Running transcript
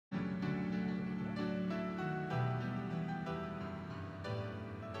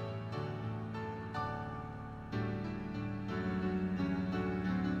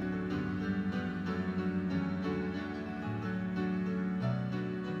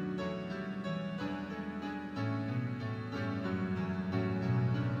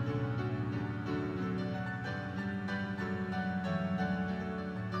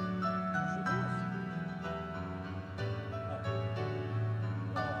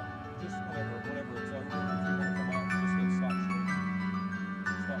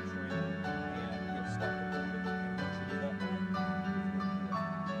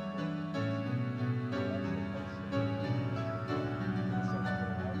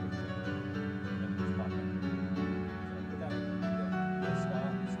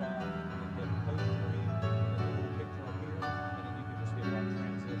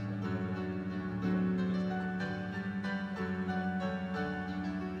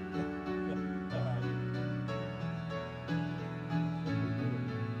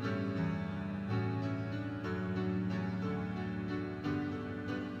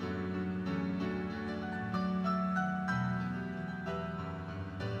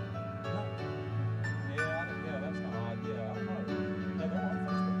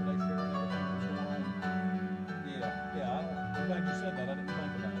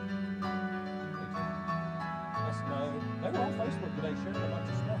sharing a bunch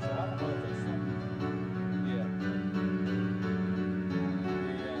of stuff, so I don't know if it's yeah.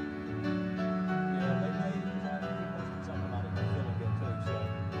 Yeah, they may try to post something about it feeling good too. So,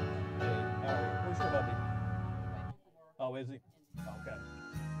 hey, all right, where's your hubby? Oh, is he? Okay.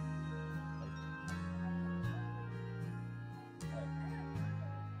 Hey, hey,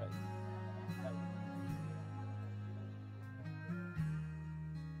 hey.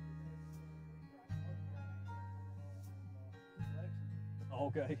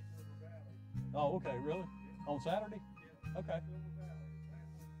 Okay. Oh, okay. Really? On Saturday? Okay.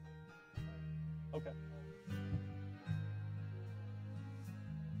 Okay.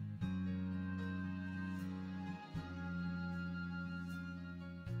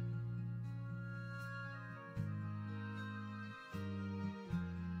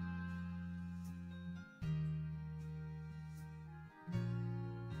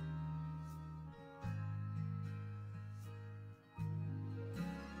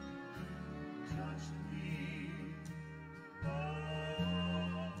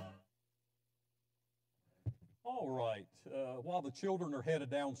 All right. While the children are headed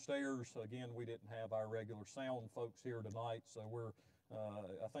downstairs, again, we didn't have our regular sound folks here tonight, so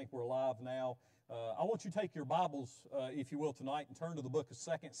I think we're live now. I want you to take your Bibles, if you will, tonight and turn to the book of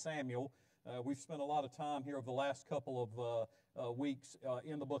 2 Samuel. We've spent a lot of time here over the last couple of weeks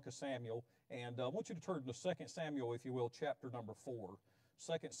in the book of Samuel, and I want you to turn to 2 Samuel, if you will, chapter number 4.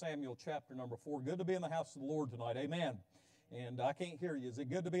 2 Samuel chapter number 4. Good to be in the house of the Lord tonight. Amen. And I can't hear you. Is it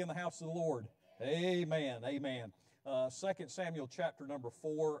good to be in the house of the Lord? Amen. Amen. 2 Samuel chapter number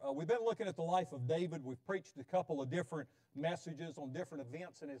 4. We've been looking at the life of David. We've preached a couple of different messages on different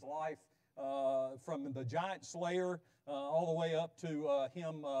events in his life, from the giant slayer all the way up to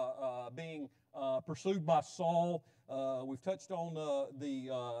him being pursued by Saul. We've touched on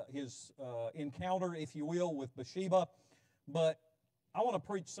his encounter, if you will, with Bathsheba. But I want to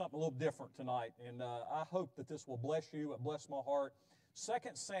preach something a little different tonight, and I hope that this will bless you. It bless my heart. 2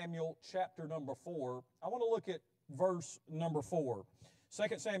 Samuel chapter number 4. I want to look at verse number 4.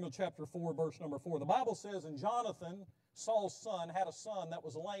 2 Samuel chapter 4, verse number 4. The Bible says, "And Jonathan, Saul's son, had a son that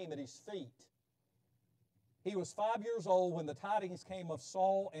was lame at his feet. He was 5 years old when the tidings came of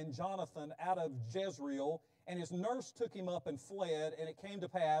Saul and Jonathan out of Jezreel, and his nurse took him up and fled, and it came to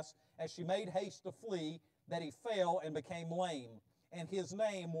pass, as she made haste to flee, that he fell and became lame. And his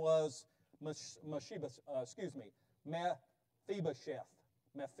name was Mephibosheth.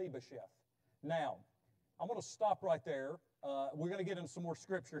 Mephibosheth. Now, I'm going to stop right there. We're going to get into some more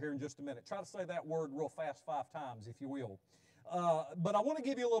scripture here in just a minute. Try to say that word real fast 5 times, if you will. But I want to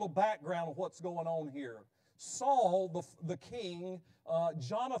give you a little background of what's going on here. Saul, the king,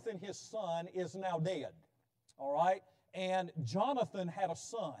 Jonathan, his son, is now dead. All right? And Jonathan had a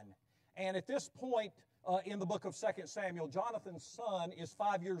son. And at this point in the book of 2 Samuel, Jonathan's son is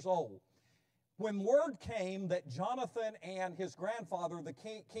 5 years old. When word came that Jonathan and his grandfather, the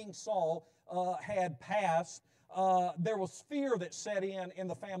King Saul, had passed, there was fear that set in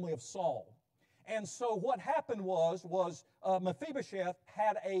the family of Saul. And so what happened was Mephibosheth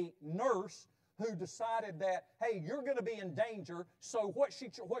had a nurse who decided that, hey, you're going to be in danger. So what she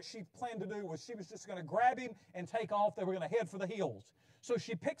planned to do was she was just going to grab him and take off. They were going to head for the hills. So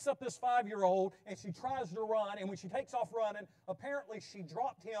she picks up this 5-year-old and she tries to run, and when she takes off running, apparently she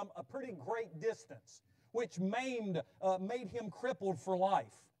dropped him a pretty great distance, which made him crippled for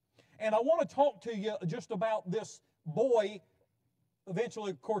life. And I want to talk to you just about this boy. Eventually,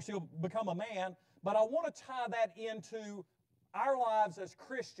 of course, he'll become a man, but I want to tie that into our lives as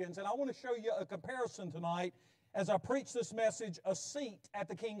Christians, and I want to show you a comparison tonight as I preach this message, a seat at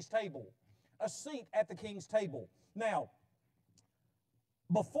the king's table. A seat at the king's table. Now,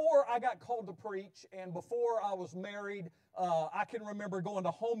 before I got called to preach and before I was married, I can remember going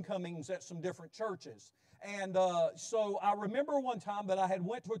to homecomings at some different churches. And so I remember one time that I had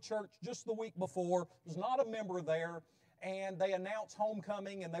went to a church just the week before, was not a member there, and they announced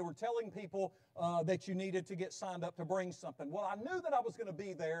homecoming, and they were telling people that you needed to get signed up to bring something. Well, I knew that I was going to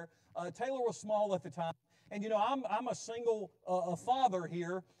be there. Taylor was small at the time, and you know, I'm a single father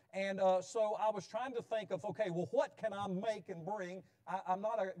here, and so I was trying to think of, okay, well, what can I make and bring? I'm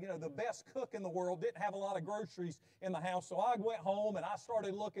not the best cook in the world, didn't have a lot of groceries in the house, so I went home and I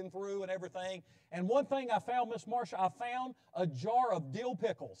started looking through and everything, and one thing I found, Miss Marsha, I found a jar of dill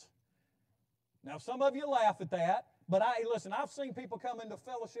pickles. Now, some of you laugh at that, but listen, I've seen people come into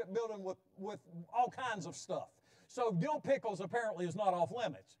fellowship building with all kinds of stuff. So dill pickles apparently is not off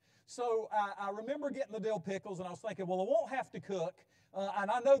limits. So I remember getting the dill pickles, and I was thinking, well, I won't have to cook.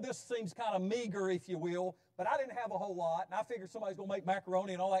 And I know this seems kind of meager, if you will, but I didn't have a whole lot. And I figured somebody's going to make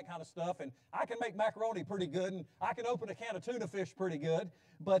macaroni and all that kind of stuff. And I can make macaroni pretty good, and I can open a can of tuna fish pretty good.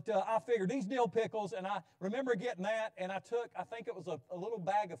 But I figured these dill pickles, and I remember getting that, and I think it was a little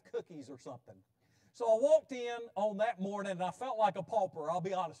bag of cookies or something. So I walked in on that morning, and I felt like a pauper, I'll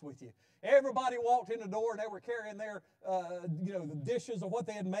be honest with you. Everybody walked in the door, and they were carrying their, the dishes of what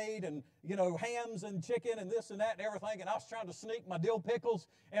they had made, and, hams and chicken and this and that and everything, and I was trying to sneak my dill pickles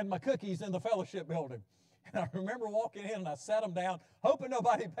and my cookies in the fellowship building. And I remember walking in, and I sat them down, hoping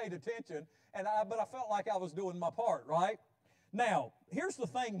nobody paid attention, but I felt like I was doing my part, right? Now, here's the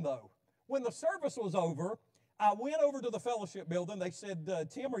thing, though. When the service was over, I went over to the fellowship building. They said,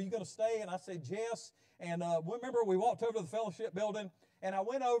 Tim, are you going to stay? And I said, yes. And remember, we walked over to the fellowship building, and I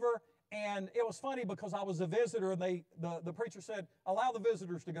went over, and it was funny because I was a visitor, and the preacher said, allow the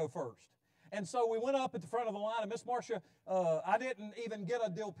visitors to go first. And so we went up at the front of the line, and Miss Marcia, I didn't even get a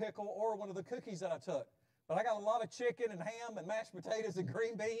dill pickle or one of the cookies that I took. But I got a lot of chicken and ham and mashed potatoes and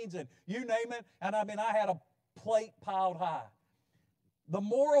green beans and you name it. And I had a plate piled high. The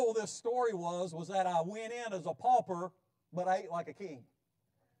moral of this story was that I went in as a pauper, but I ate like a king.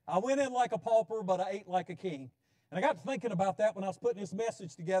 I went in like a pauper, but I ate like a king. And I got to thinking about that when I was putting this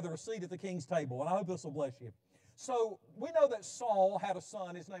message together, a seat at the king's table. And I hope this will bless you. So we know that Saul had a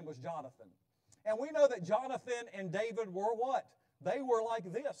son. His name was Jonathan. And we know that Jonathan and David were what? They were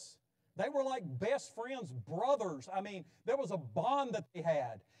like this. They were like best friends, brothers. There was a bond that they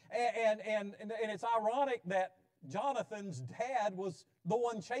had. And it's ironic that Jonathan's dad was the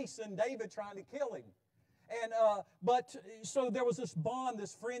one chasing David, trying to kill him. So there was this bond,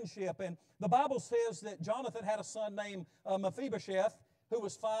 this friendship. And the Bible says that Jonathan had a son named Mephibosheth, who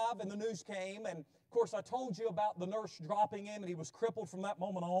was 5, and the news came. And, of course, I told you about the nurse dropping him, and he was crippled from that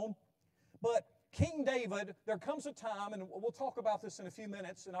moment on. But King David, there comes a time, and we'll talk about this in a few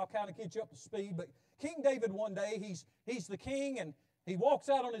minutes, and I'll kind of get you up to speed, but King David one day, he's the king, and he walks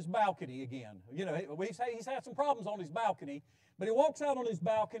out on his balcony again. He's had some problems on his balcony, but he walks out on his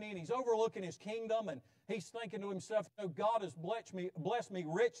balcony, and he's overlooking his kingdom, and he's thinking to himself, God has blessed me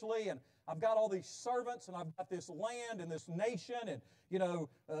richly, and I've got all these servants, and I've got this land and this nation, and,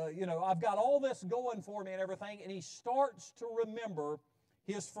 I've got all this going for me and everything, and he starts to remember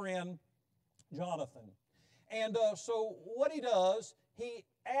his friend Jonathan. And so what he does, he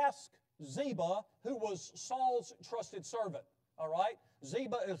asks Ziba, who was Saul's trusted servant, all right?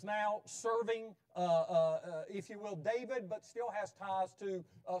 Ziba is now serving, if you will, David, but still has ties to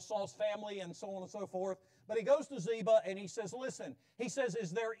Saul's family and so on and so forth. But he goes to Ziba and he says, listen, he says,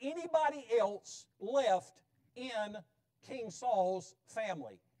 is there anybody else left in King Saul's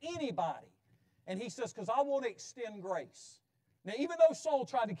family? Anybody? And he says, because I want to extend grace. Now, even though Saul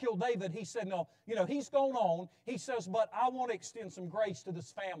tried to kill David, he said, no, he's gone on. He says, but I want to extend some grace to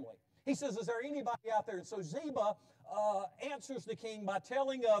this family. He says, is there anybody out there? And so Ziba answers the king by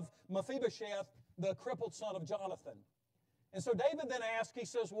telling of Mephibosheth, the crippled son of Jonathan. And so David then asks, he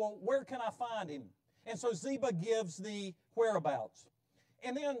says, well, where can I find him? And so Ziba gives the whereabouts.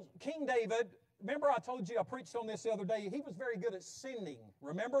 And then King David, remember I told you, I preached on this the other day, he was very good at sending.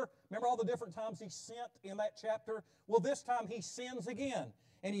 Remember all the different times he sent in that chapter? Well, this time he sends again.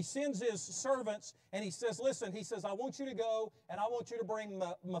 And he sends his servants, and he says, listen, he says, I want you to go, and I want you to bring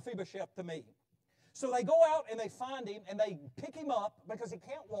Mephibosheth to me. So they go out, and they find him, and they pick him up because he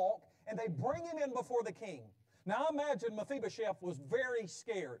can't walk, and they bring him in before the king. Now, I imagine Mephibosheth was very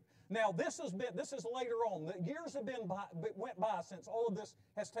scared. Now, this is later on. The years went by since all of this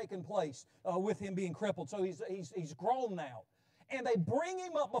has taken place with him being crippled. So he's grown now. And they bring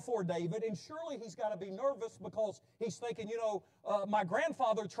him up before David, and surely he's got to be nervous because he's thinking, my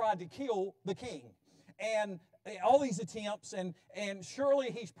grandfather tried to kill the king. And all these attempts, and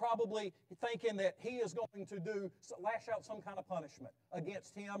surely he's probably thinking that he is going to lash out some kind of punishment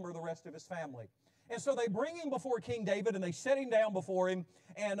against him or the rest of his family. And so they bring him before King David, and they set him down before him.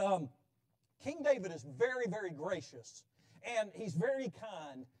 And King David is very, very gracious, and he's very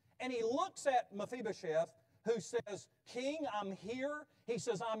kind. And he looks at Mephibosheth, who says, King, I'm here. He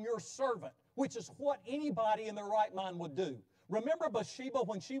says, I'm your servant, which is what anybody in their right mind would do. Remember Bathsheba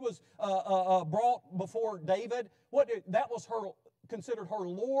when she was brought before David? That was considered her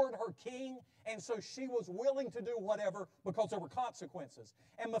lord, her king, and so she was willing to do whatever because there were consequences.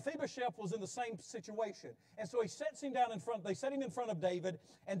 And Mephibosheth was in the same situation. And so he sets him down in front, they set him in front of David,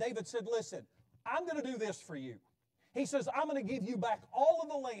 and David said, listen, I'm going to do this for you. He says, I'm going to give you back all of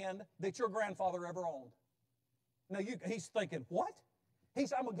the land that your grandfather ever owned. Now, he's thinking, what? He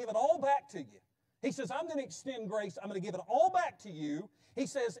said, I'm going to give it all back to you. He says, I'm going to extend grace. I'm going to give it all back to you. He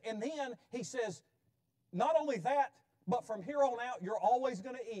says, and then he says, not only that, but from here on out, you're always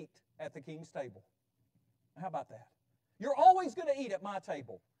going to eat at the king's table. How about that? You're always going to eat at my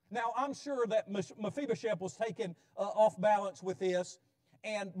table. Now, I'm sure that Mephibosheth was taken off balance with this,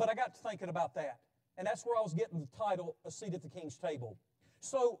 but I got to thinking about that. And that's where I was getting the title, A Seat at the King's Table.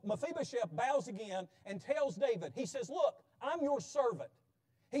 So Mephibosheth bows again and tells David, he says, look, I'm your servant.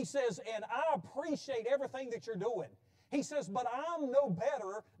 He says, and I appreciate everything that you're doing. He says, but I'm no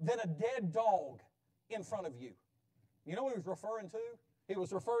better than a dead dog in front of you. You know what he was referring to? He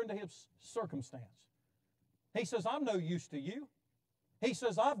was referring to his circumstance. He says, I'm no use to you. He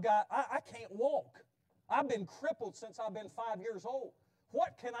says, I can't walk. I've been crippled since I've been 5 years old.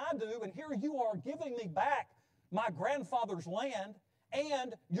 What can I do? And here you are giving me back my grandfather's land,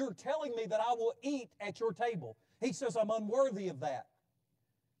 and you're telling me that I will eat at your table. He says, I'm unworthy of that.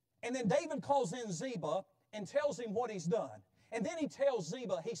 And then David calls in Ziba and tells him what he's done. And then he tells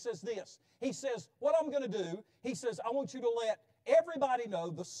Ziba, he says this. He says, what I'm going to do, he says, I want you to let everybody know,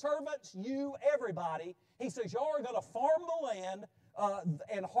 the servants, you, everybody. He says, y'all are going to farm the land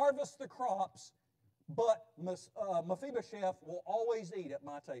and harvest the crops, but Mephibosheth will always eat at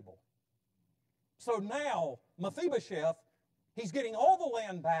my table. So now, Mephibosheth, he's getting all the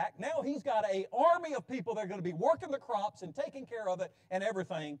land back. Now he's got an army of people that are going to be working the crops and taking care of it and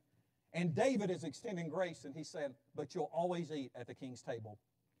everything. And David is extending grace, and he said, but you'll always eat at the king's table.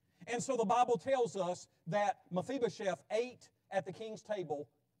 And so the Bible tells us that Mephibosheth ate at the king's table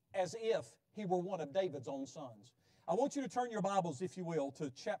as if he were one of David's own sons. I want you to turn your Bibles, if you will, to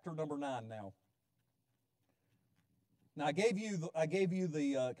chapter number 9 now. Now, I gave you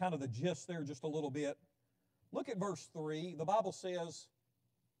the kind of the gist there just a little bit. Look at verse 3. The Bible says,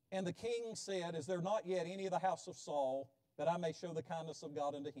 and the king said, is there not yet any of the house of Saul, that I may show the kindness of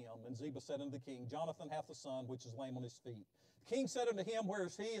God unto him? And Ziba said unto the king, Jonathan hath a son, which is lame on his feet. The king said unto him, where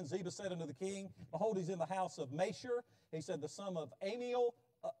is he? And Ziba said unto the king, behold, he's in the house of Mashir. He said, the son of Amiel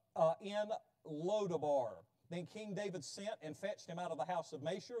in Lodabar. Then King David sent and fetched him out of the house of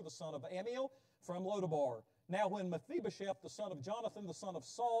Mashir, the son of Amiel, from Lodabar. Now when Mephibosheth, the son of Jonathan, the son of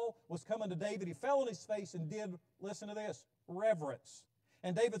Saul, was coming to David, he fell on his face and did, listen to this, reverence.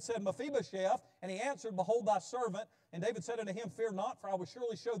 And David said, Mephibosheth, and he answered, behold thy servant. And David said unto him, fear not, for I will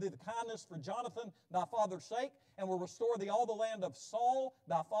surely show thee the kindness for Jonathan thy father's sake, and will restore thee all the land of Saul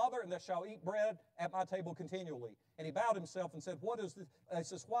thy father, and thou shalt eat bread at my table continually. And he bowed himself and said, what is thy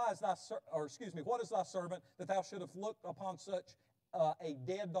servant that thou shouldst have looked upon such a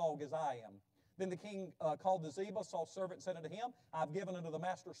dead dog as I am? Then the king called to Ziba, Saul's servant, and said unto him, I have given unto the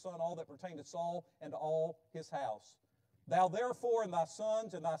master's son all that pertained to Saul and to all his house. Thou therefore and thy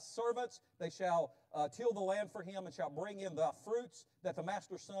sons and thy servants, they shall till the land for him, and shall bring in thy fruits, that the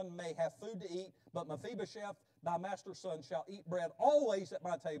master's son may have food to eat. But Mephibosheth, thy master's son, shall eat bread always at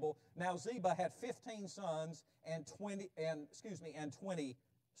my table. Now Ziba had 15 sons and 20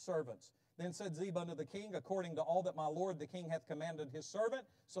 servants. Then said Ziba unto the king, according to all that my lord the king hath commanded his servant,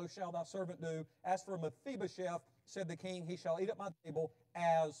 so shall thy servant do. As for Mephibosheth, said the king, he shall eat at my table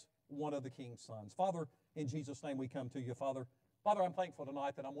as one of the king's sons. Father, in Jesus' name we come to you, Father. Father, I'm thankful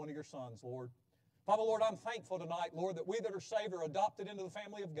tonight that I'm one of your sons, Lord. Father, Lord, I'm thankful tonight, Lord, that we that are saved are adopted into the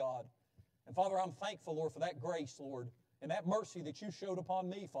family of God. And Father, I'm thankful, Lord, for that grace, Lord, and that mercy that you showed upon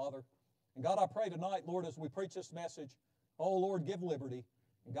me, Father. And God, I pray tonight, Lord, as we preach this message, oh, Lord, give liberty.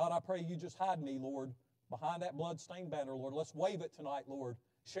 And God, I pray you just hide me, Lord, behind that blood-stained banner, Lord. Let's wave it tonight, Lord.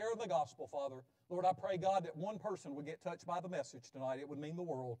 Share the gospel, Father. Lord, I pray, God, that one person would get touched by the message tonight. It would mean the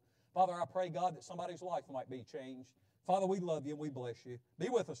world. Father, I pray, God, that somebody's life might be changed. Father, we love you and we bless you. Be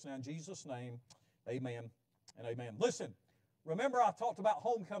with us now in Jesus' name. Amen and amen. Listen, remember I talked about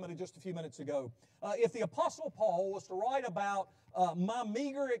homecoming just a few minutes ago. If the Apostle Paul was to write about my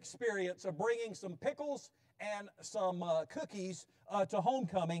meager experience of bringing some pickles and some cookies to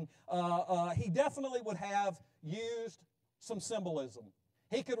homecoming, he definitely would have used some symbolism.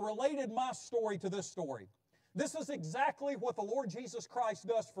 He could have related my story to this story. This is exactly what the Lord Jesus Christ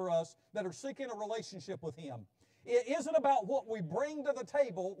does for us that are seeking a relationship with Him. It isn't about what we bring to the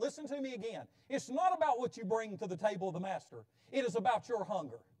table. Listen to me again. It's not about what you bring to the table of the Master. It is about your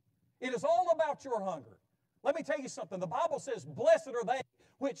hunger. It is all about your hunger. Let me tell you something. The Bible says, blessed are they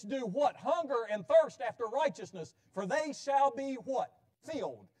which do what? Hunger and thirst after righteousness, for they shall be what?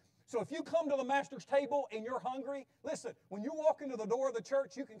 Filled. So if you come to the Master's table and you're hungry, listen, when you walk into the door of the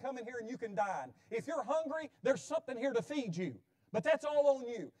church, you can come in here and you can dine. If you're hungry, there's something here to feed you. But that's all on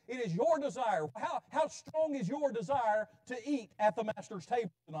you. It is your desire. How strong is your desire to eat at the Master's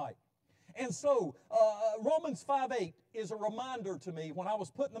table tonight? And so Romans 5:8 is a reminder to me when I was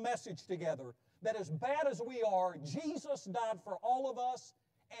putting the message together that as bad as we are, Jesus died for all of us,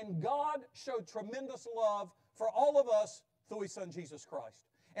 and God showed tremendous love for all of us through His Son, Jesus Christ.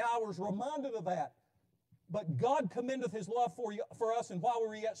 And I was reminded of that. But God commendeth His love for us, and while we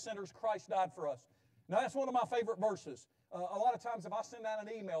were yet sinners, Christ died for us. Now, that's one of my favorite verses. A lot of times if I send out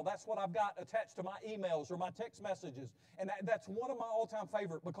an email, that's what I've got attached to my emails or my text messages. And that's one of my all-time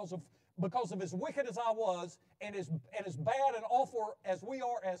favorite because of as wicked as I was and as bad and awful as we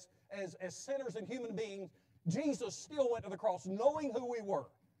are as sinners and human beings, Jesus still went to the cross knowing who we were.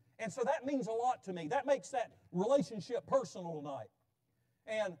 And so that means a lot to me. That makes that relationship personal tonight.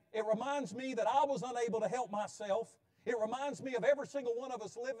 And it reminds me that I was unable to help myself. It reminds me of every single one of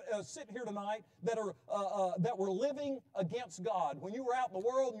us sitting here tonight that were living against God. When you were out in the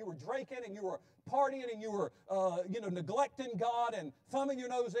world and you were drinking and you were partying and you were neglecting God and thumbing your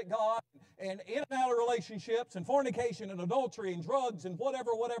nose at God and in and out of relationships and fornication and adultery and drugs and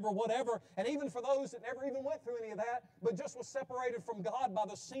whatever. And even for those that never even went through any of that, but just was separated from God by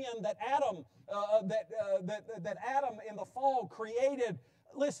the sin that Adam in the fall created.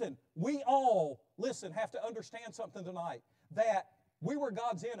 Listen, we all, have to understand something tonight, that we were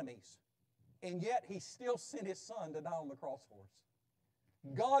God's enemies, and yet He still sent His Son to die on the cross for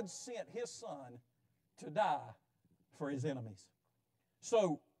us. God sent His Son to die for His enemies.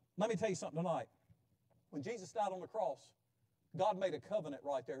 So, let me tell you something tonight. When Jesus died on the cross, God made a covenant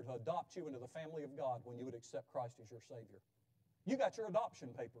right there to adopt you into the family of God when you would accept Christ as your Savior. You got your adoption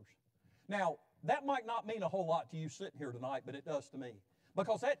papers. Now, that might not mean a whole lot to you sitting here tonight, but it does to me.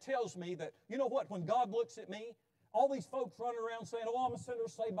 Because that tells me that, you know what, when God looks at me, all these folks running around saying, oh, I'm a sinner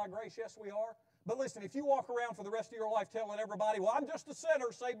saved by grace. Yes, we are. But listen, if you walk around for the rest of your life telling everybody, well, I'm just a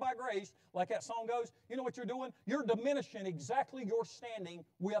sinner saved by grace, like that song goes, you know what you're doing? You're diminishing exactly your standing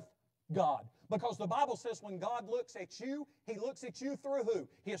with God. Because the Bible says when God looks at you, He looks at you through who?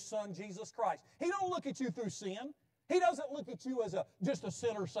 His Son, Jesus Christ. He don't look at you through sin. He doesn't look at you as just a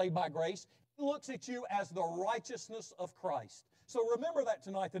sinner saved by grace. He looks at you as the righteousness of Christ. So remember that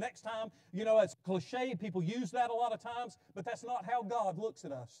tonight. The next time, it's cliche. People use that a lot of times, but that's not how God looks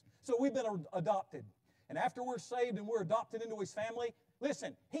at us. So we've been adopted. And after we're saved and we're adopted into His family,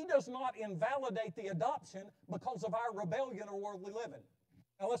 listen, He does not invalidate the adoption because of our rebellion or worldly living.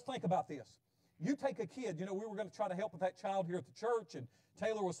 Now let's think about this. You take a kid, we were going to try to help with that child here at the church, and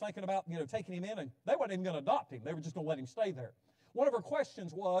Taylor was thinking about, taking him in, and they weren't even going to adopt him. They were just going to let him stay there. One of her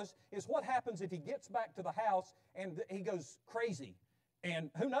questions is what happens if he gets back to the house and he goes crazy? And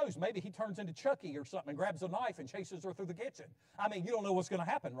who knows, maybe he turns into Chucky or something and grabs a knife and chases her through the kitchen. I mean, you don't know what's going to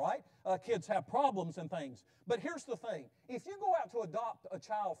happen, right? Kids have problems and things. But here's the thing. If you go out to adopt a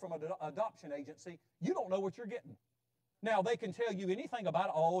child from an adoption agency, you don't know what you're getting. Now, they can tell you anything about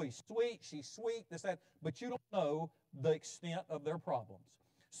it. Oh, he's sweet, she's sweet, this, that. But you don't know the extent of their problems.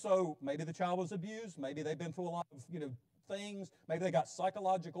 So maybe the child was abused. Maybe they've been through a lot of, things. Maybe they got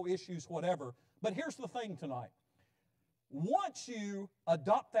psychological issues, whatever. But here's the thing tonight. Once you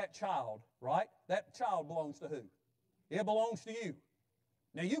adopt that child, right, that child belongs to who? It belongs to you.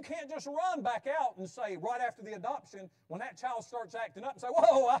 Now, you can't just run back out and say, right after the adoption, when that child starts acting up and say,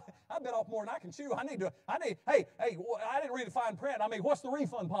 whoa, I bit off more than I can chew. Hey, I didn't read the fine print. I mean, what's the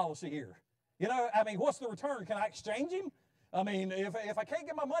refund policy here? What's the return? Can I exchange him? I mean, if I can't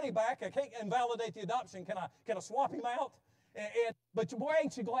get my money back, I can't invalidate the adoption, can I swap him out? But boy,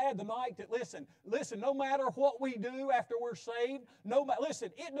 ain't you glad tonight that, listen, no matter what we do after we're saved,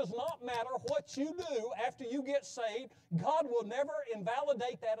 it does not matter what you do after you get saved, God will never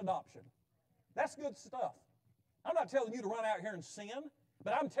invalidate that adoption. That's good stuff. I'm not telling you to run out here and sin,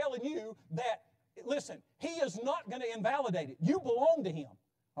 but I'm telling you that, He is not going to invalidate it. You belong to Him.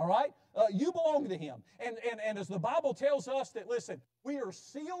 All right? You belong to Him. And as the Bible tells us that, we are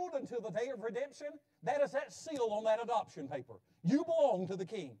sealed until the day of redemption, that is that seal on that adoption paper. You belong to the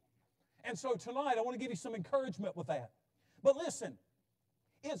King. And so tonight, I want to give you some encouragement with that. But listen,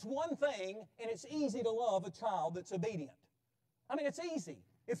 it's one thing, and it's easy to love a child that's obedient. I mean, it's easy.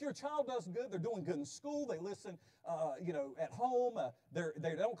 If your child does good, they're doing good in school, they listen, at home,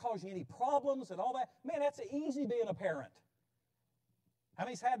 they don't cause you any problems and all that, man, that's easy being a parent. How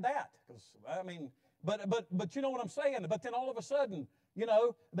many's had that? But you know what I'm saying? But then all of a sudden, they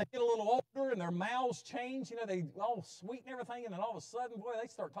get a little older and their mouths change. They all sweet and everything, and then all of a sudden, boy, they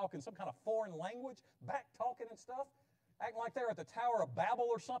start talking some kind of foreign language, back talking and stuff, acting like they're at the Tower of Babel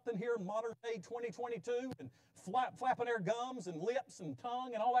or something here in modern day 2022, and flapping their gums and lips and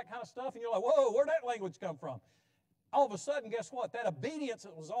tongue and all that kind of stuff. And you're like, whoa, where'd that language come from? All of a sudden, guess what? That obedience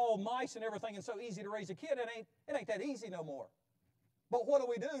that was all nice and everything and so easy to raise a kid, it ain't that easy no more. But what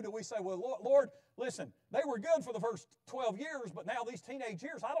do? Do we say, well, Lord, listen, they were good for the first 12 years, but now these teenage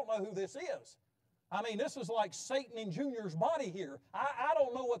years, I don't know who this is. I mean, this is like Satan in Junior's body here. I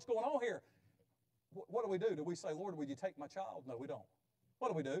don't know what's going on here. What do? Do we say, Lord, would you take my child? No, we don't.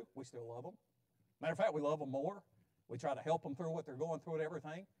 What do? We still love them. Matter of fact, we love them more. We try to help them through what they're going through and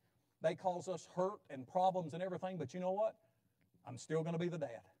everything. They cause us hurt and problems and everything, but you know what? I'm still going to be the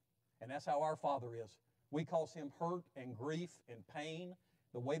dad. And that's how our Father is. We cause Him hurt and grief and pain,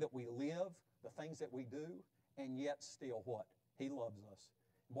 the way that we live, the things that we do, and yet still what? He loves us.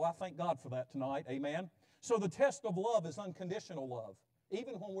 Boy, I thank God for that tonight. Amen. So the test of love is unconditional love,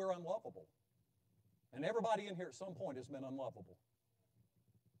 even when we're unlovable. And everybody in here at some point has been unlovable.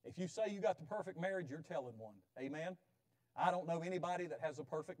 If you say you got the perfect marriage, you're telling one. Amen? I don't know anybody that has a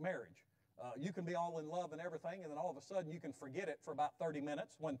perfect marriage. You can be all in love and everything, and then all of a sudden you can forget it for about 30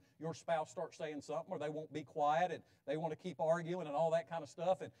 minutes when your spouse starts saying something, or they won't be quiet, and they want to keep arguing and all that kind of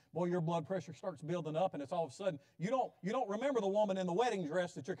stuff, and boy, your blood pressure starts building up, and it's all of a sudden, you don't remember the woman in the wedding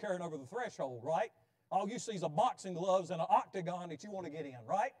dress that you're carrying over the threshold, right? All you see is a boxing gloves and an octagon that you want to get in,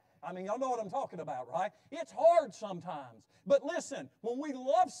 right? I mean, y'all know what I'm talking about, right? It's hard sometimes. But listen, when we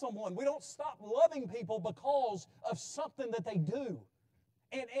love someone, we don't stop loving people because of something that they do.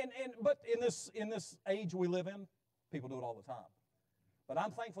 But in this age we live in, people do it all the time. But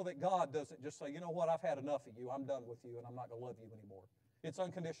I'm thankful that God doesn't just say, you know what, I've had enough of you, I'm done with you, and I'm not going to love you anymore. It's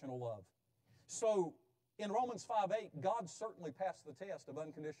unconditional love. So in Romans 5:8, God certainly passed the test of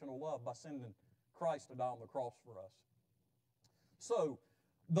unconditional love by sending Christ to die on the cross for us. So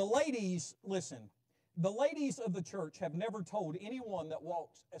the ladies, listen, the ladies of the church have never told anyone that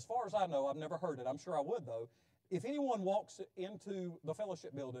walks, as far as I know, I've never heard it, I'm sure I would though, if anyone walks into the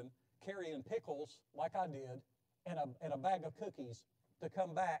fellowship building carrying pickles like I did and a bag of cookies to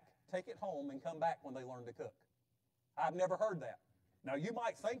come back, take it home and come back when they learn to cook. I've never heard that. Now you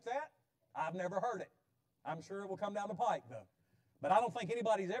might think that. I've never heard it. I'm sure it will come down the pike though. But I don't think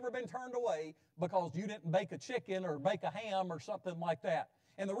anybody's ever been turned away because you didn't bake a chicken or bake a ham or something like that.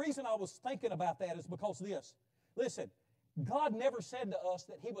 And the reason I was thinking about that is because this. Listen, God never said to us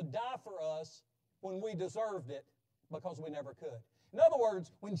that He would die for us when we deserved it because we never could. In other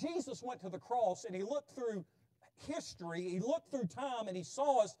words, when Jesus went to the cross and He looked through history, He looked through time and He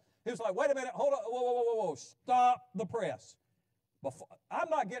saw us, He was like, wait a minute, hold on, whoa, stop the press. I'm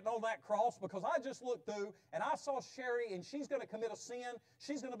not getting on that cross because I just looked through and I saw Sherry and she's going to commit a sin.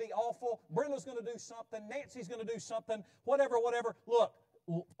 She's going to be awful. Brenda's going to do something. Nancy's going to do something. Whatever. Look,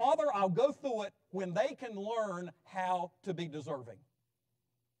 Father, I'll go through it when they can learn how to be deserving.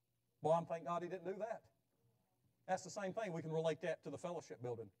 Well, I'm thank God He didn't do that. That's the same thing. We can relate that to the fellowship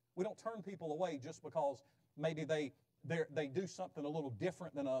building. We don't turn people away just because maybe they do something a little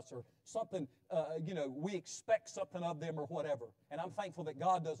different than us or something, we expect something of them or whatever. And I'm thankful that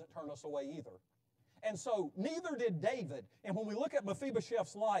God doesn't turn us away either. And so neither did David. And when we look at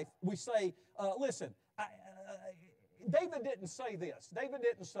Mephibosheth's life, we say, David didn't say this. David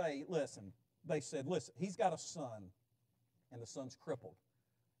didn't say, listen. They said, listen, he's got a son and the son's crippled.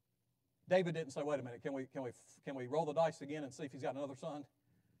 David didn't say, wait a minute, can we roll the dice again and see if he's got another son?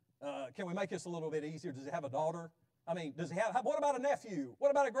 Can we make this a little bit easier? Does he have a daughter? I mean, what about a nephew?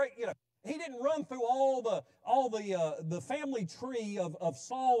 What about he didn't run through all the family tree of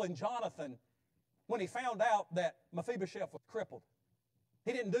Saul and Jonathan when he found out that Mephibosheth was crippled.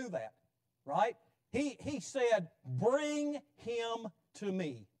 He didn't do that, right? He said, bring him to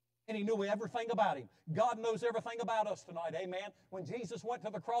me. And He knew everything about him. God knows everything about us tonight, amen? When Jesus went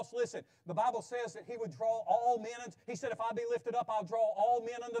to the cross, listen, the Bible says that He would draw all men. He said, if I be lifted up, I'll draw all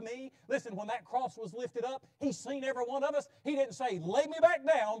men unto me. Listen, when that cross was lifted up, He's seen every one of us. He didn't say, lay me back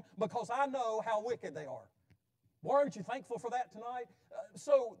down because I know how wicked they are. Boy, aren't you thankful for that tonight?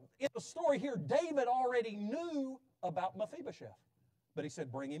 So in the story here, David already knew about Mephibosheth. But he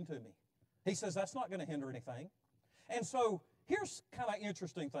said, bring him to me. He says, that's not going to hinder anything. And so here's kind of an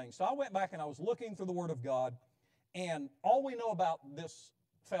interesting thing. So I went back and I was looking through the Word of God, and all we know about this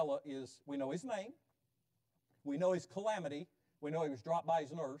fella is we know his name, we know his calamity, we know he was dropped by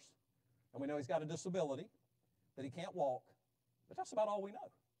his nurse, and we know he's got a disability, that he can't walk, but that's about all we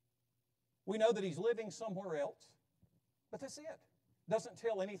know. We know that he's living somewhere else, but that's it. Doesn't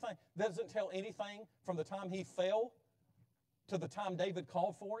tell anything from the time he fell to the time David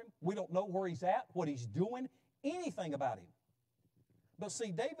called for him. We don't know where he's at, what he's doing, anything about him. But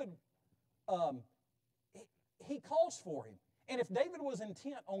see, David, he calls for him. And if David was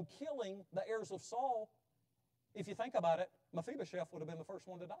intent on killing the heirs of Saul, if you think about it, Mephibosheth would have been the first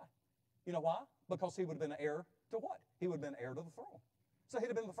one to die. You know why? Because he would have been heir to what? He would have been heir to the throne. So he'd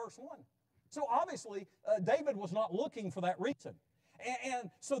have been the first one. So obviously, David was not looking for that reason. And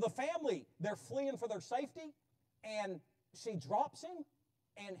so the family, they're fleeing for their safety, and she drops him,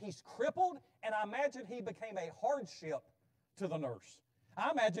 and he's crippled, and I imagine he became a hardship to the nurse.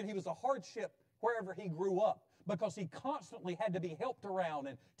 I imagine he was a hardship wherever he grew up because he constantly had to be helped around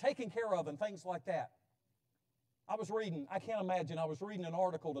and taken care of and things like that. I was reading an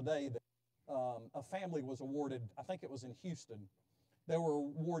article today that a family was awarded, I think it was in Houston, they were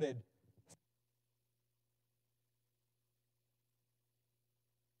awarded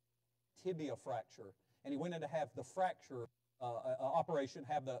tibia fracture, and he went in to have the fracture operation,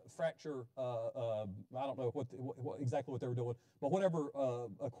 have the fracture, I don't know exactly what they were doing, but whatever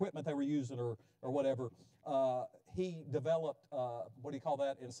equipment they were using or whatever, he developed, what do you call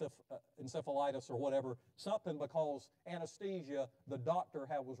that, encephalitis or whatever, something because anesthesia, the doctor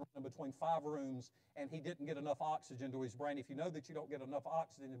was running between 5 rooms, and he didn't get enough oxygen to his brain. If you know that you don't get enough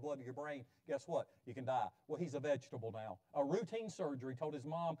oxygen in the blood to your brain, guess what? You can die. Well, he's a vegetable now. A routine surgery, told his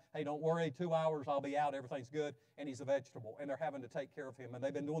mom, hey, don't worry, 2 hours, I'll be out, everything's good, and he's a vegetable, and they're having to take care of him, and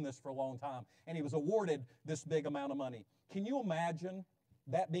they've been doing this for a long time, and he was awarded this big amount of money. Can you imagine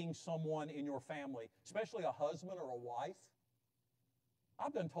that being someone in your family, especially a husband or a wife?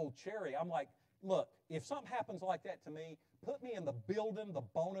 I've done told Cherry, I'm like, look, if something happens like that to me, put me in the building, the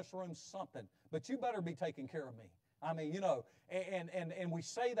bonus room, something, but you better be taking care of me. I mean, you know, and we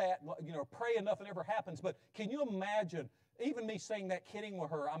say that, you know, pray and nothing ever happens, but can you imagine, even me saying that, kidding with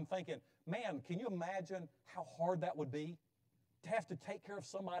her, I'm thinking, man, can you imagine how hard that would be to have to take care of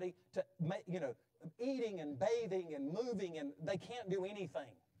somebody, to make, you know, eating and bathing and moving, and they can't do anything.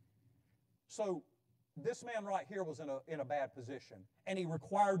 So this man right here was in a bad position, and he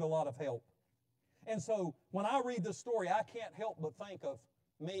required a lot of help. And so when I read this story, I can't help but think of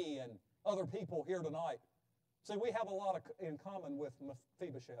me and other people here tonight. See, we have a lot in common with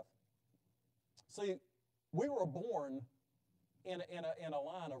Mephibosheth. See, we were born in a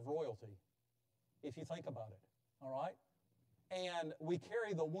line of royalty, if you think about it, all right? And we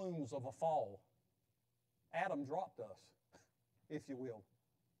carry the wounds of a fall. Adam dropped us, if you will.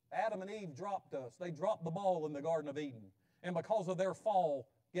 Adam and Eve dropped us. They dropped the ball in the Garden of Eden. And because of their fall,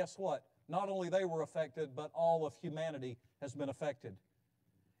 guess what? Not only they were affected, but all of humanity has been affected.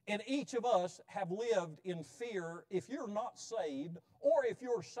 And each of us have lived in fear. If you're not saved, or if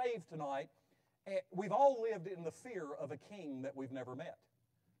you're saved tonight, we've all lived in the fear of a king that we've never met.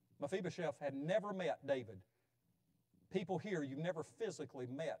 Mephibosheth had never met David. People here, you've never physically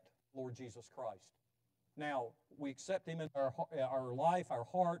met Lord Jesus Christ. Now, we accept Him in our life, our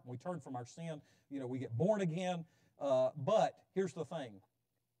heart, and we turn from our sin. You know, we get born again. But here's the thing.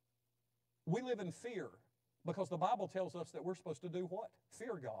 We live in fear because the Bible tells us that we're supposed to do what?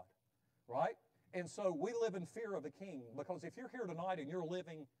 Fear God, right? And so we live in fear of a king, because if you're here tonight and you're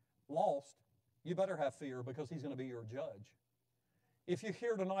living lost, you better have fear, because He's going to be your judge. If you're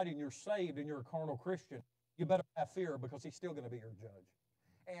here tonight and you're saved and you're a carnal Christian, you better have fear, because He's still going to be your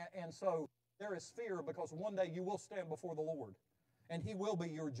judge. And so there is fear, because one day you will stand before the Lord, and He will be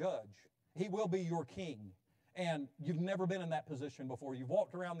your judge. He will be your king. And you've never been in that position before. You've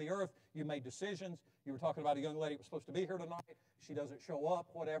walked around the earth. You made decisions. You were talking about a young lady who was supposed to be here tonight. She doesn't show up,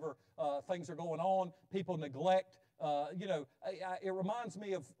 whatever. Things are going on. People neglect. It reminds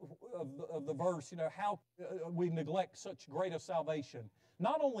me of the verse, how we neglect such great a salvation.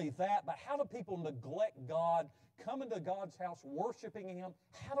 Not only that, but how do people neglect God, come into God's house, worshiping Him?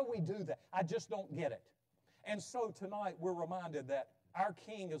 How do we do that? I just don't get it. And so tonight we're reminded that our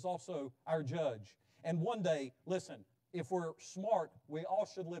King is also our judge. And one day, listen, if we're smart, we all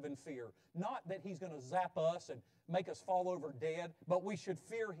should live in fear. Not that He's going to zap us and make us fall over dead, but we should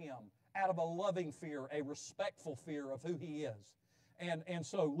fear Him out of a loving fear, a respectful fear of who He is. And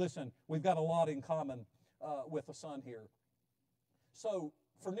so, listen, we've got a lot in common with the son here. So,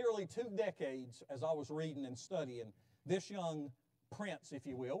 for nearly 2 decades, as I was reading and studying, this young prince, if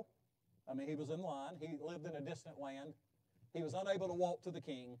you will, he was in line. He lived in a distant land. He was unable to walk to the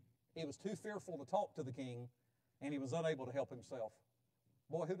king. He was too fearful to talk to the king, and he was unable to help himself.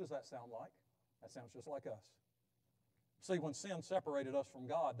 Boy, who does that sound like? That sounds just like us. See, when sin separated us from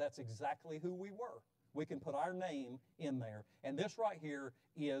God, that's exactly who we were. We can put our name in there. And this right here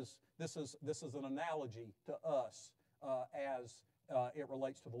is an analogy to us as it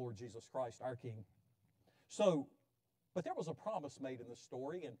relates to the Lord Jesus Christ, our King. So, but there was a promise made in this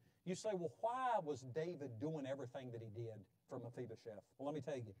story, and you say, well, why was David doing everything that he did for Mephibosheth? Well, let me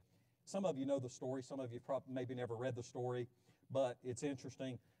tell you. Some of you know the story. Some of you probably maybe never read the story, but it's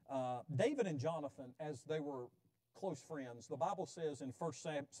interesting. David and Jonathan, as they were close friends, the Bible says in 1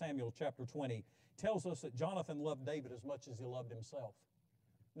 Samuel chapter 20, tells us that Jonathan loved David as much as he loved himself.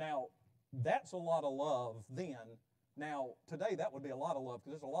 Now, that's a lot of love then. Now, today that would be a lot of love,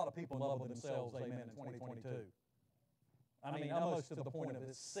 because there's a lot of people in love with themselves, amen, in 2022. I mean, almost to the point of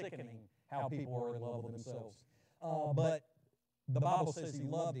it's sickening how people are in love with themselves. But the Bible says he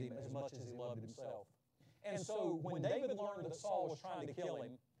loved him as much as he loved himself. And so when David learned that Saul was trying to kill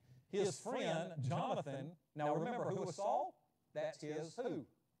him, his friend Jonathan, now remember, who was Saul? That's his who?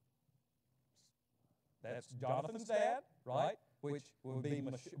 That's Jonathan's dad, right? Which would be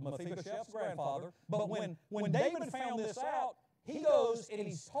Mephibosheth's grandfather. But when David found this out, he goes and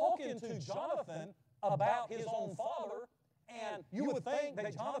he's talking to Jonathan about his own father. And you would think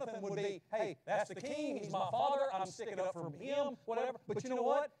that Jonathan would be, hey, that's the king, he's my father, I'm sticking up for him, whatever. But you know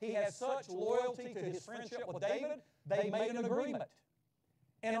what? He has such loyalty to his friendship with David, they made an agreement.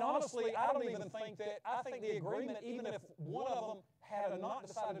 And honestly, I don't even think that, I think the agreement, even if one of them had not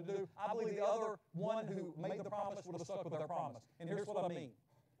decided to do, I believe the other one who made the promise would have stuck with their promise. And here's what I mean.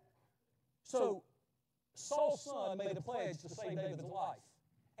 So, Saul's son made a pledge to save David's life.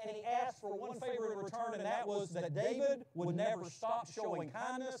 And he asked for one favor in return, and that was that David would never stop showing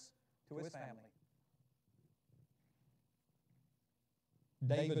kindness to his family.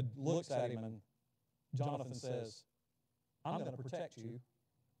 David looks at him, and Jonathan says, I'm going to protect you.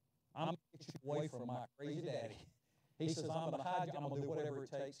 I'm going to get you away from my crazy daddy. He says, I'm going to hide you. I'm going to do whatever it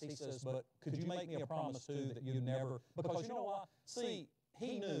takes. He says, but could you make me a promise, too, that you'd never... Because you know why? See,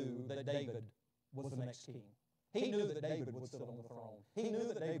 he knew that David was the next king. He knew that David would sit on the throne. He knew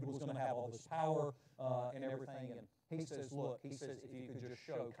that David was going to have all this power and everything. And he says, look, he says, if you could just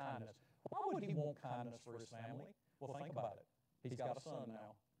show kindness. Why would he want kindness for his family? Well, think about it. He's got a son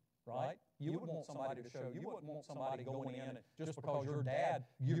now, right? You would want somebody to show. You wouldn't want somebody going in and just because your dad,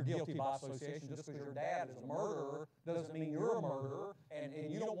 you're guilty by association, just because your dad is a murderer doesn't mean you're a murderer. And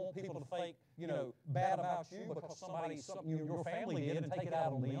you don't want people to think, bad about you because something your family did and take it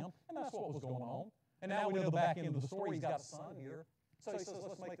out on them. And that's what was going on. And now we know the back end of the story. He's got a son here. So he says,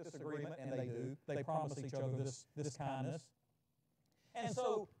 let's make this agreement. And they do. They promise each other this kindness. And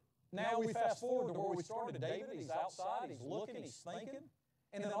so now we fast forward to where we started. David, he's outside. He's looking. He's thinking.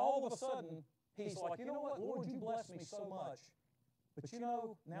 And then all of a sudden, he's like, you know what, Lord, you blessed me so much. But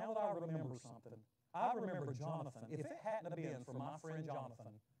now that I remember something, I remember Jonathan. If it hadn't been for my friend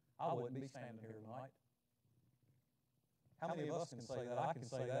Jonathan, I wouldn't be standing here tonight. How many of us can say that? I can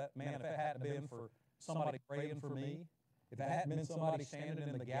say that. Man, if it hadn't been for somebody praying for me, if it hadn't been somebody standing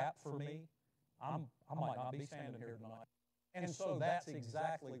in the gap for me, I might not be standing here tonight. And so that's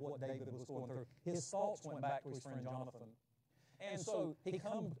exactly what David was going through. His thoughts went back to his friend Jonathan. And so he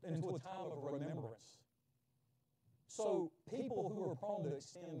comes into a time of remembrance. So people who are prone to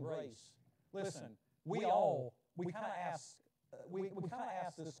extend grace, listen, we kind of ask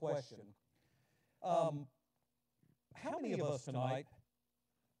this question. How many of us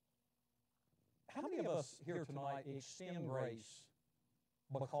here tonight extend grace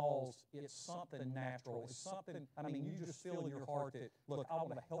because it's something natural? It's something, you just feel in your heart that, look, I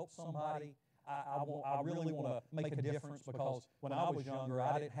want to help somebody. I really want to make a difference because when I was younger,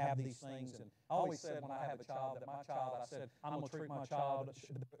 I didn't have these things. And I always said when I have a child that my child, I said, I'm going to treat my child,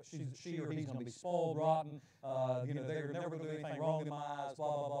 she or he's going to be spoiled, rotten. They're never going to do anything wrong in my eyes,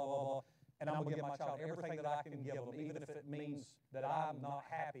 blah, blah, blah, blah, blah. And I'm going to give my child everything that I can give them, even if it means that I'm not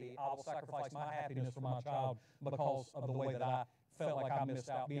happy. I will sacrifice my happiness for my child because of the way that I felt like I missed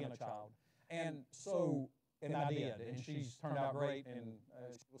out being a child. And so... And I did, and she's turned out great, and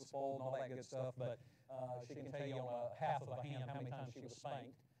she was spoiled and all that good stuff, but she can tell you on a half of a hand how many times she was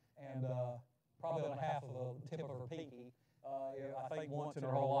spanked, and probably on a half of the tip of her pinky, I think once in her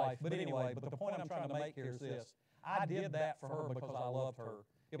whole life. But anyway, the point I'm trying to make here is this. I did that for her because I loved her.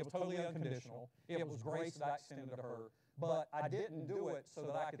 It was totally unconditional. It was grace that I extended to her. But I didn't do it so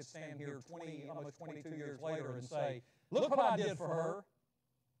that I could stand here almost 22 years later and say, look what I did for her.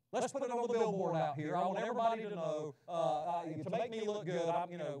 Let's put it on the billboard out here. I want everybody to know, to make me look good. How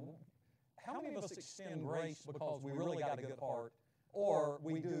many of us extend grace because we really got a good heart, or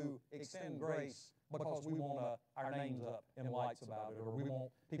we do extend grace because we want our names up in lights about it, or we want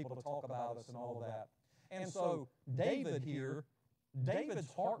people to talk about us and all of that? And so David here, David's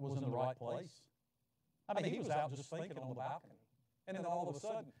heart was in the right place. He was out just thinking on the balcony. And then all of a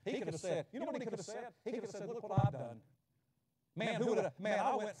sudden, he could have said, you know what he could have said? He could have said, look what I've done. Man,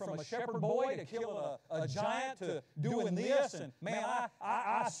 I went from a shepherd boy to killing a giant to doing this, and man,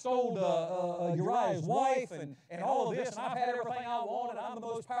 I stole Uriah's wife and all of this, and I've had everything I wanted. I'm the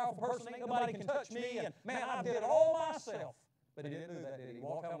most powerful person. Ain't nobody can touch me, and man, I did it all myself. But he didn't do that, did he? He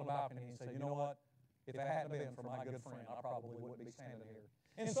walked out on the balcony and said, you know what? If it hadn't been for my good friend, I probably wouldn't be standing here.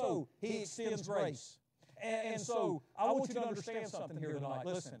 And so he extends grace. And so I want you to understand something here tonight.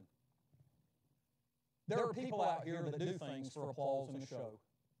 Listen. There are people out here that do things for applause and a show.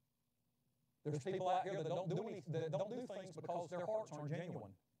 There's people out here that don't do things because their hearts aren't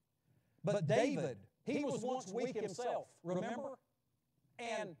genuine. But David, he was once weak himself, remember?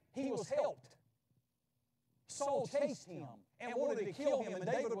 And he was helped. Saul chased him and wanted to kill him, and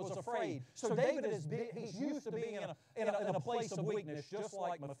David was afraid. So David he's used to being in a place of weakness, just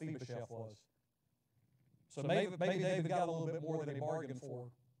like Mephibosheth was. So maybe David got a little bit more than he bargained for.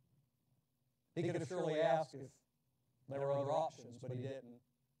 He could have surely asked if there were other options, but he didn't.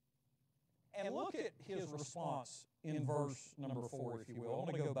 And look at his response in verse number 4, if you will. I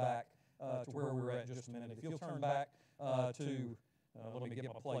want to go back to where we were at just a minute. If you'll turn back to, let me get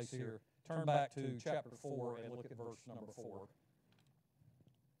my place here. Turn back to chapter 4 and look at verse number 4.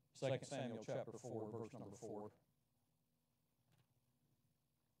 2 Samuel chapter 4, verse number 4.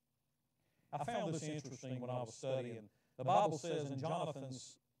 I found this interesting when I was studying. The Bible says, and Jonathan,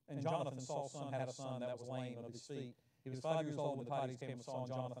 Saul's son, had a son that was lame of his feet. He was 5 years old when the tidings came of Saul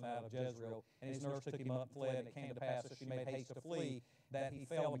and Jonathan out of Jezreel, and his nurse took him up and fled, and it came to pass as she made haste to flee, that he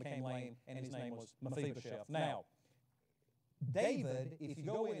fell and became lame, and his name was Mephibosheth. Now, David, if you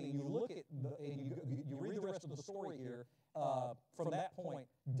go in and you look at you read the rest of the story here, from that point,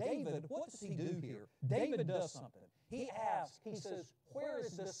 David, what does he do here? David does something. He asks, he says, where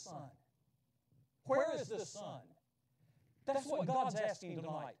is this son? Where is this son? That's what God's asking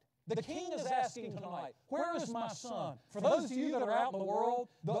tonight. The king is asking tonight, where is my son? For those of you that are out in the world,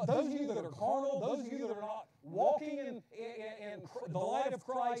 those of you that are carnal, those of you that are not walking in the light of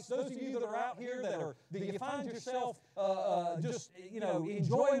Christ, those of you that are out here that you find yourself just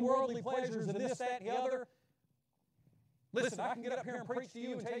enjoying worldly pleasures and this, that, and the other. Listen, I can get up here and preach to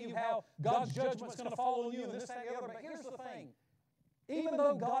you and tell you how God's judgment's going to fall on you and this, that, and the other, but here's the thing. Even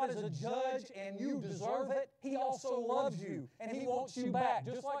though God is a judge and you deserve it, He also loves you and He wants you back.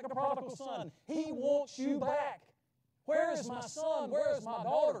 Just like the prodigal son, He wants you back. Where is my son? Where is my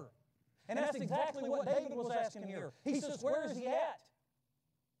daughter? And that's exactly what David was asking here. He says, where is he at?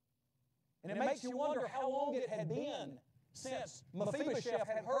 And it makes you wonder how long it had been since Mephibosheth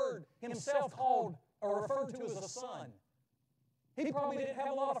had heard himself called or referred to as a son. He probably didn't have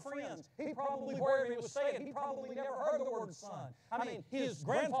a lot of friends. He probably, wherever he was saying, he probably never heard the word son. I mean, his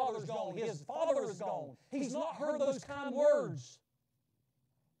grandfather's gone. His father is gone. He's not heard those kind words.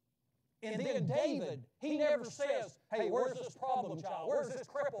 And then David, he never says, hey, where's this problem child? Where's this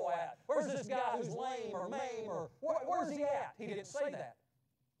cripple at? Where's this guy who's lame or maimed? Or where's he at? He didn't say that.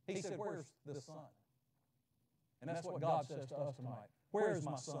 He said, where's this son? And that's what God says to us tonight. Where is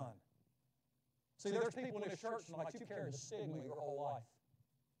my son? See, there's people in this church tonight, you've carried the stigma your whole life.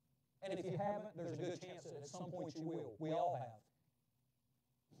 And if you haven't, there's a good chance that at some point you will. We all have.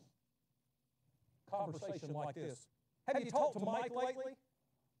 Conversation like this. Have you talked to Mike lately?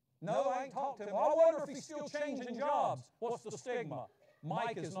 No, I ain't talked to him. Well, I wonder if he's still changing jobs. What's the stigma?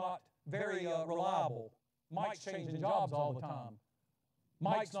 Mike is not very reliable. Mike's changing jobs all the time.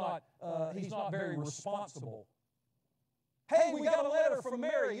 Mike's not, he's not very responsible. Hey, we got a letter from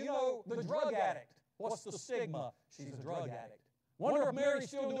Mary, you know, the drug addict. What's the stigma? She's a drug addict. Wonder if Mary's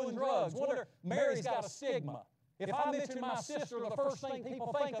still doing drugs. Wonder if Mary's got a stigma. If I mention my sister, the first thing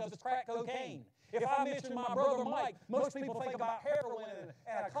people think of is crack cocaine. If I mention my brother Mike, most people think about heroin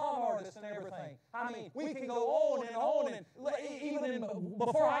and a con artist and everything. I mean, we can go on and on, and even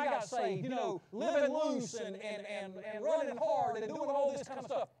before I got saved, you know, living loose and running hard and doing all this kind of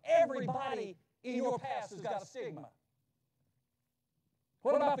stuff. Everybody in your past has got a stigma.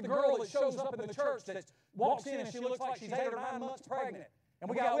 What about the girl that shows up in the church that walks in and she looks like she's 8 or 9 months pregnant?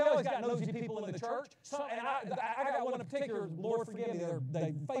 And we always got nosy people in the church. And I got one in particular, Lord forgive me,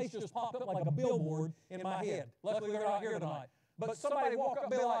 their face just popped up like a billboard in my head. Luckily they're not here tonight. But somebody walk up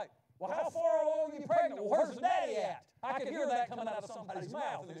and be like, well, how far along are you pregnant? Well, where's the daddy at? I could hear that coming out of somebody's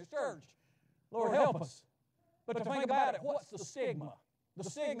mouth in this church. Lord help us. But to think about it, what's the stigma? The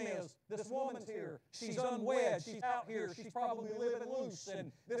stigma is, this woman's here, she's unwed, she's out here, she's probably living loose,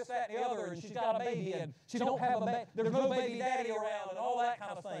 and this, that, and the other, and she's got a baby, and she don't have a baby, there's no baby daddy around, and all that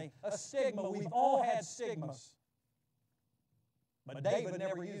kind of thing. A stigma, we've all had stigmas. But David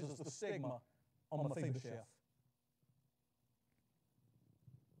never uses the stigma on Mephibosheth.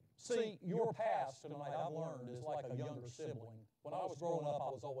 See, your past tonight, I've learned, is like a younger sibling. When I was growing up,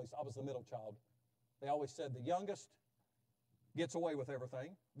 I was the middle child. They always said the youngest gets away with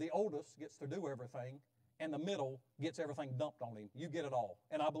everything, the oldest gets to do everything, and the middle gets everything dumped on him. You get it all,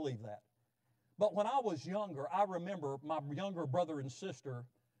 and I believe that. But when I was younger, I remember my younger brother and sister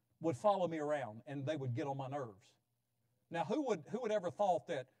would follow me around, and they would get on my nerves. Now, who would ever thought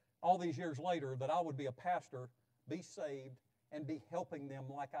that all these years later that I would be a pastor, be saved, and be helping them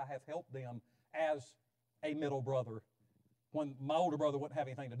like I have helped them as a middle brother when my older brother wouldn't have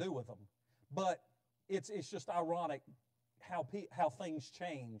anything to do with them? But it's just ironic how things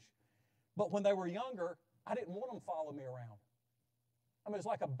change. But when they were younger, I didn't want them to follow me around. I mean, it's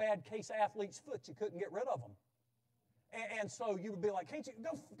like a bad case athlete's foot. You couldn't get rid of them. And so you would be like, can't you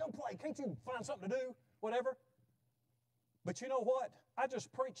go play? Can't you find something to do? Whatever. But you know what? I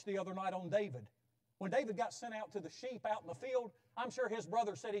just preached the other night on David. When David got sent out to the sheep out in the field, I'm sure his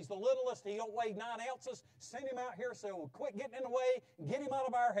brother said he's the littlest. He don't weigh 9 ounces. Send him out here so we'll quit getting in the way and get him out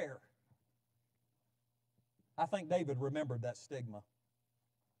of our hair. I think David remembered that stigma.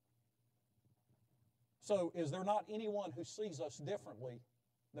 So is there not anyone who sees us differently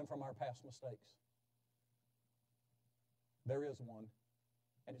than from our past mistakes? There is one,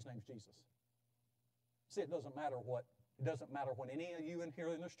 and his name's Jesus. See, it doesn't matter what any of you in here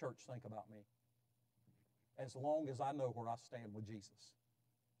in this church think about me, as long as I know where I stand with Jesus.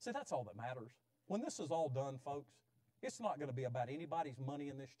 See, that's all that matters. When this is all done, folks, it's not going to be about anybody's money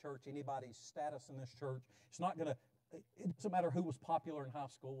in this church, anybody's status in this church. It doesn't matter who was popular in high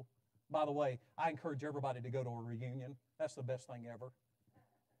school. By the way, I encourage everybody to go to a reunion. That's the best thing ever.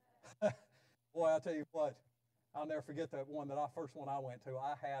 Boy, I'll tell you what, I'll never forget that first one I went to.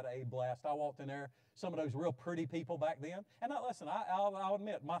 I had a blast. I walked in there, some of those real pretty people back then. And listen, I'll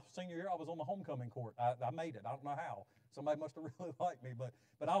admit, my senior year, I was on the homecoming court. I made it. I don't know how. Somebody must have really liked me,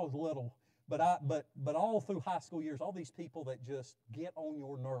 but I was little. But all through high school years, all these people that just get on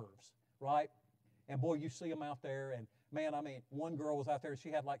your nerves, right? And boy, you see them out there, and man, I mean, one girl was out there, she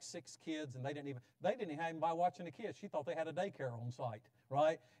had like 6 kids, and they didn't even have anybody watching the kids. She thought they had a daycare on site,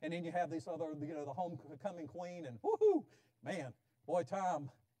 right? And then you have this other, the homecoming queen, and woohoo, man, boy, time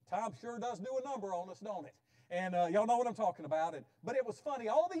sure does do a number on us, don't it? And y'all know what I'm talking about. But it was funny,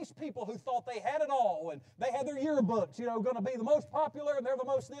 all these people who thought they had it all, and they had their yearbooks, going to be the most popular, and they're the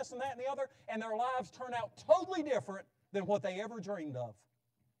most this and that and the other, and their lives turn out totally different than what they ever dreamed of.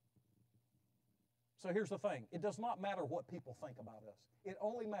 So here's the thing. It does not matter what people think about us. It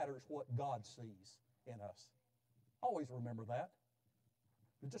only matters what God sees in us. Always remember that.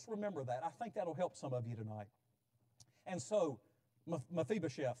 Just remember that. I think that'll help some of you tonight. And so,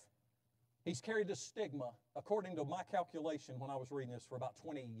 Mephibosheth, he's carried this stigma, according to my calculation when I was reading this, for about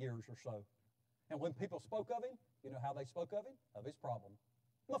 20 years or so. And when people spoke of him, you know how they spoke of him? Of his problem.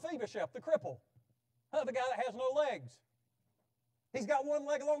 Mephibosheth, the cripple. The guy that has no legs. He's got one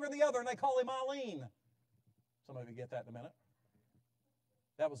leg longer than the other, and they call him Eileen. Some of you get that in a minute.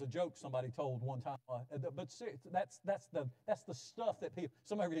 That was a joke somebody told one time. But seriously, that's the stuff that people,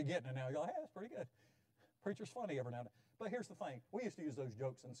 some of you are getting it now. You're like, hey, that's pretty good. Preacher's funny every now and then. But here's the thing. We used to use those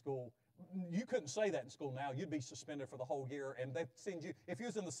jokes in school. You couldn't say that in school now. You'd be suspended for the whole year, and they'd send you, if you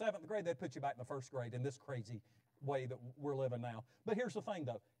was in the 7th grade, they'd put you back in the 1st grade in this crazy way that we're living now. But here's the thing,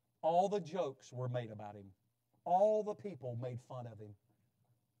 though. All the jokes were made about him. All the people made fun of him.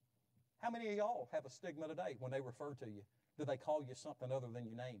 How many of y'all have a stigma today when they refer to you? Do they call you something other than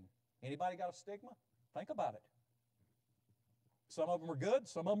your name? Anybody got a stigma? Think about it. Some of them are good,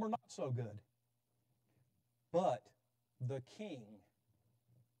 some of them are not so good. But the king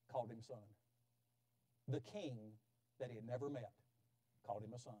called him son. The king that he had never met called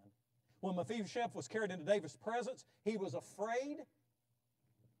him a son. When Mephibosheth was carried into David's presence, he was afraid,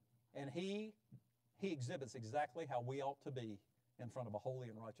 and he exhibits exactly how we ought to be in front of a holy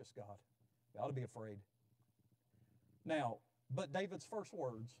and righteous God. We ought to be afraid. Now, but David's first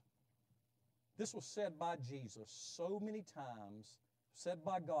words, this was said by Jesus so many times, said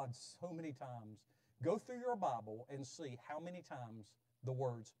by God so many times. Go through your Bible and see how many times the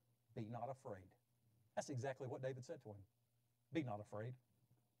words, be not afraid. That's exactly what David said to him. Be not afraid.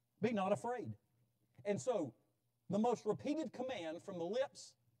 Be not afraid. And so, the most repeated command from the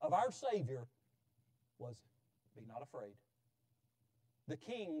lips of our Savior was, be not afraid. The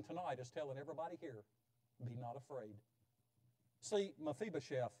king tonight is telling everybody here, be not afraid. See,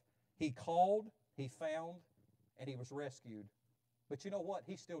 Mephibosheth, he called, he found, and he was rescued. But you know what?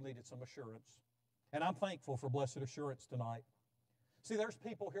 He still needed some assurance. And I'm thankful for blessed assurance tonight. See, there's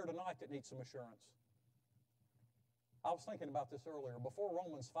people here tonight that need some assurance. I was thinking about this earlier. Before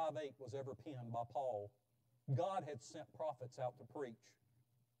Romans 5:8 was ever penned by Paul, God had sent prophets out to preach.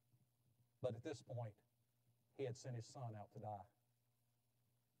 But at this point, he had sent his son out to die.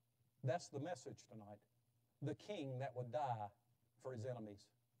 That's the message tonight. The king that would die for his enemies.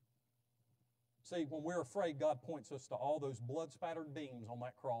 See, when we're afraid, God points us to all those blood-spattered beams on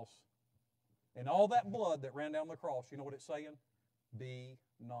that cross. And all that blood that ran down the cross, you know what it's saying? Be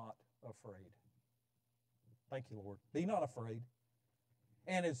not afraid. Thank you, Lord. Be not afraid.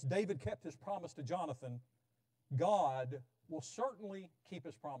 And as David kept his promise to Jonathan, God will certainly keep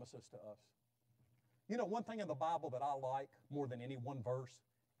his promises to us. You know, one thing in the Bible that I like more than any one verse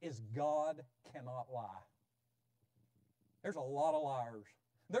is God cannot lie. There's a lot of liars.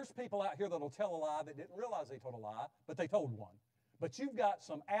 There's people out here that will tell a lie that didn't realize they told a lie, but they told one. But you've got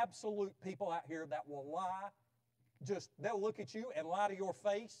some absolute people out here that will lie. They'll look at you and lie to your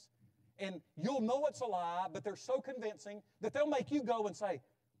face, and you'll know it's a lie, but they're so convincing that they'll make you go and say,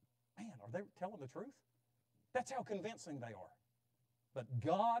 man, are they telling the truth? That's how convincing they are. But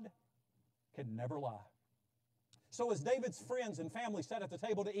God can never lie. So as David's friends and family sat at the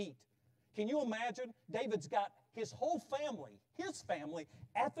table to eat, can you imagine? David's got his whole family,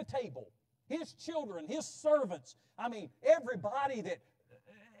 at the table. His children, his servants. I mean, everybody that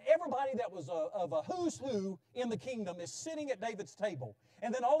was of a who's who in the kingdom is sitting at David's table.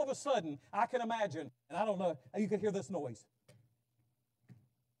 And then all of a sudden, I can imagine, and I don't know, you can hear this noise.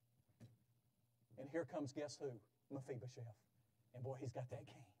 And here comes, guess who? Mephibosheth. And boy, he's got that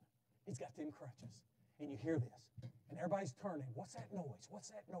cane. He's got them crutches. And you hear this. And everybody's turning. What's that noise? What's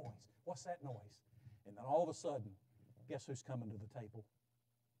that noise? What's that noise? And then all of a sudden, guess who's coming to the table?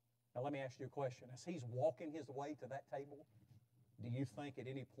 Now let me ask you a question. As he's walking his way to that table, do you think at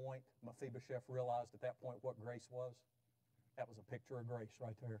any point Mephibosheth realized at that point what grace was? That was a picture of grace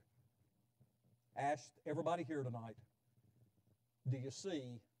right there. Ask everybody here tonight, do you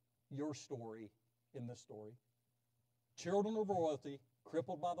see your story in this story? Children of royalty,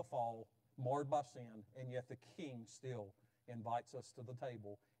 crippled by the fall, marred by sin, and yet the king still invites us to the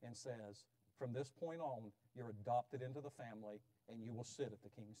table and says, from this point on, you're adopted into the family and you will sit at the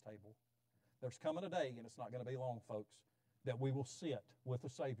king's table. There's coming a day, and it's not going to be long, folks, that we will sit with the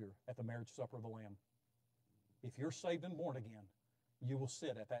Savior at the marriage supper of the Lamb. If you're saved and born again, you will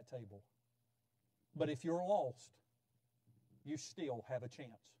sit at that table. But if you're lost, you still have a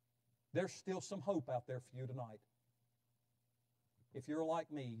chance. There's still some hope out there for you tonight. If you're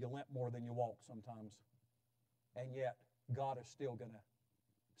like me, you limp more than you walk sometimes. And yet, God is still going to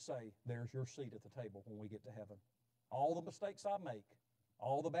say, there's your seat at the table when we get to heaven. All the mistakes I make,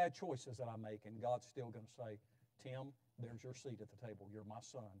 all the bad choices that I make, and God's still going to say, Tim, there's your seat at the table. You're my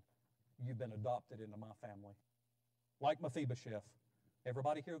son. You've been adopted into my family. Like Mephibosheth,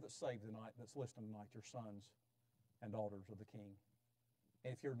 everybody here that's saved tonight, that's listening tonight, you're sons and daughters of the King.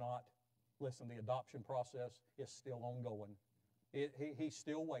 And if you're not, listen, the adoption process is still ongoing. He's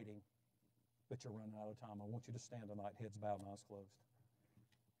still waiting, but you're running out of time. I want you to stand tonight, heads bowed and eyes closed.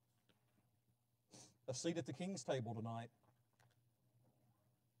 A seat at the King's table tonight.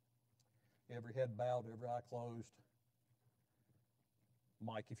 Every head bowed, every eye closed.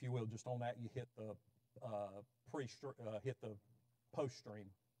 Mike, if you will, just on that, you hit the post stream.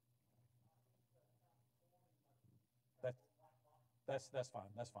 That's fine.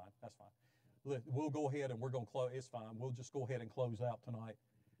 That's fine. That's fine. We'll go ahead and we're going to close. It's fine. We'll just go ahead and close out tonight.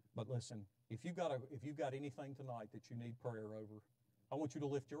 But listen, if you've got anything tonight that you need prayer over, I want you to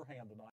lift your hand tonight.